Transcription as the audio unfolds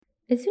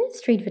As soon as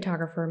street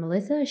photographer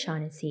Melissa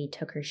O'Shaughnessy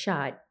took her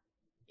shot,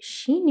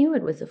 she knew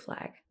it was a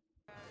flag.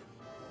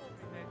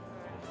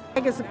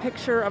 Flag is a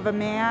picture of a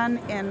man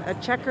in a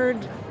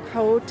checkered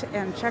coat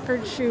and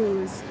checkered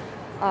shoes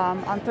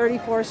on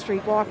 34th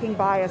Street walking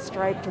by a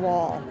striped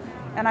wall.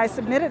 And I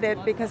submitted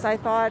it because I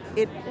thought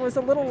it was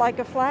a little like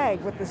a flag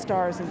with the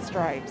stars and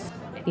stripes.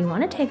 If you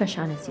want to take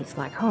O'Shaughnessy's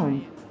flag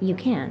home, you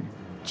can.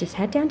 Just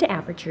head down to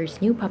Aperture's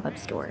new pop-up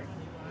store,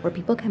 where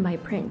people can buy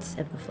prints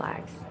of the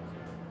flags.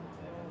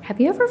 Have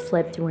you ever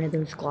flipped through one of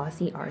those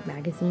glossy art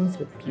magazines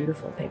with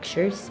beautiful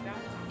pictures?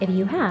 If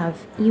you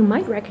have, you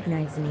might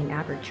recognize the name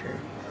Aperture,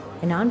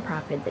 a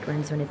nonprofit that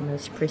runs one of the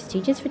most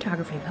prestigious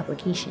photography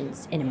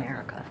publications in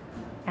America.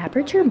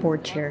 Aperture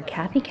board chair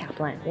Kathy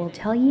Kaplan will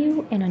tell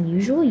you an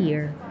unusual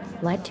year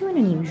led to an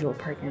unusual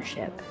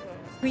partnership.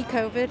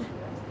 Pre-COVID,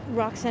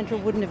 Rock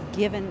Central wouldn't have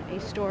given a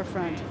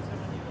storefront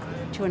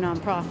to a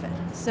nonprofit.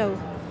 So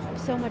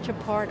much a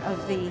part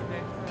of the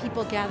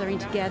people gathering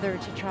together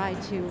to try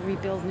to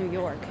rebuild New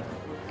York.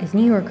 As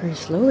New Yorkers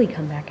slowly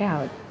come back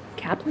out,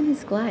 Kaplan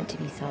is glad to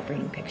be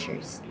celebrating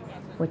pictures,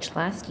 which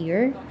last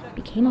year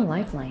became a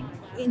lifeline.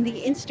 In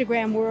the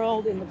Instagram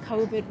world, in the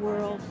COVID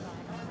world,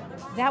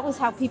 that was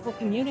how people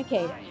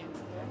communicated.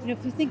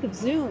 If you think of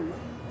Zoom,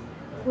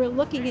 we're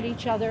looking at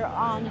each other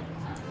on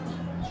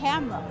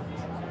camera.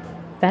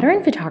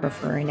 Veteran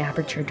photographer and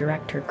Aperture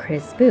director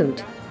Chris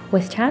Boot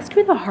was tasked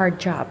with a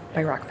hard job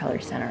by Rockefeller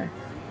Center.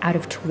 Out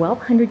of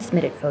 1,200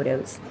 submitted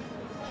photos,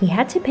 he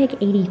had to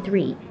pick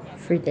 83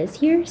 for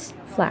this year's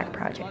flag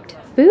project.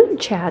 Boot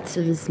chats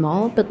with a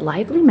small but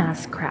lively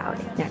masked crowd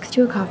next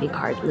to a coffee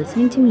cart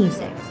listening to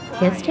music.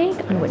 His take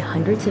on what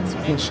hundreds of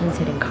submissions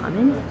had in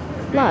common?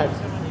 Love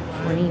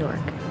for New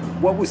York.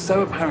 What was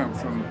so apparent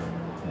from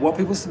what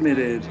people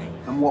submitted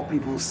and what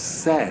people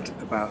said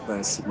about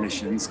their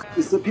submissions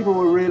is that people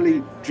were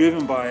really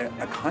driven by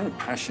a kind of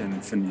passion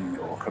for New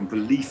York and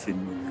belief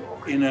in New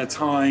York in a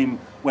time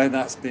where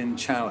that's been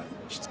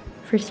challenged.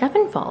 For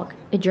Stefan Falk,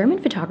 a German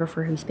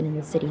photographer who's been in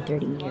the city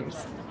 30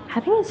 years,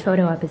 having his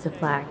photo up as a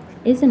flag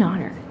is an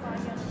honor.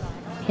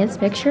 His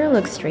picture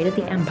looks straight at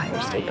the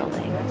Empire State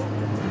Building.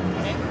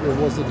 It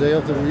was the day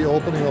of the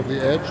reopening of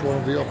the Edge, one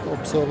of the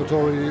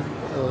observatory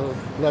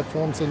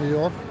platforms in New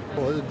York.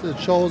 It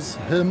shows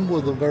him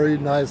with a very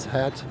nice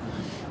hat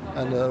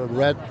and a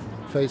red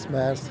face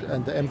mask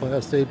and the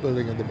Empire State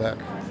Building in the back.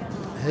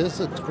 His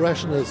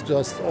expression is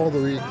just,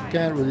 although you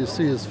can't really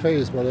see his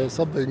face, but there's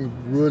something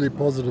really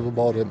positive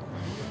about him.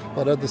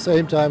 But at the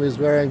same time, he's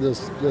wearing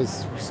this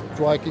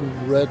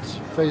striking red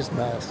face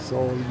mask.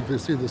 So if you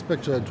see this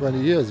picture in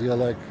 20 years, you're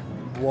like,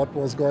 what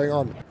was going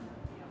on?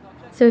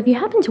 So if you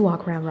happen to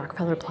walk around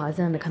Rockefeller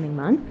Plaza in the coming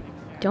month,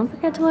 don't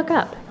forget to look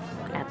up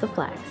at the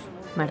flags.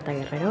 Marta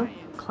Guerrero,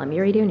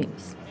 Columbia Radio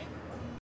News.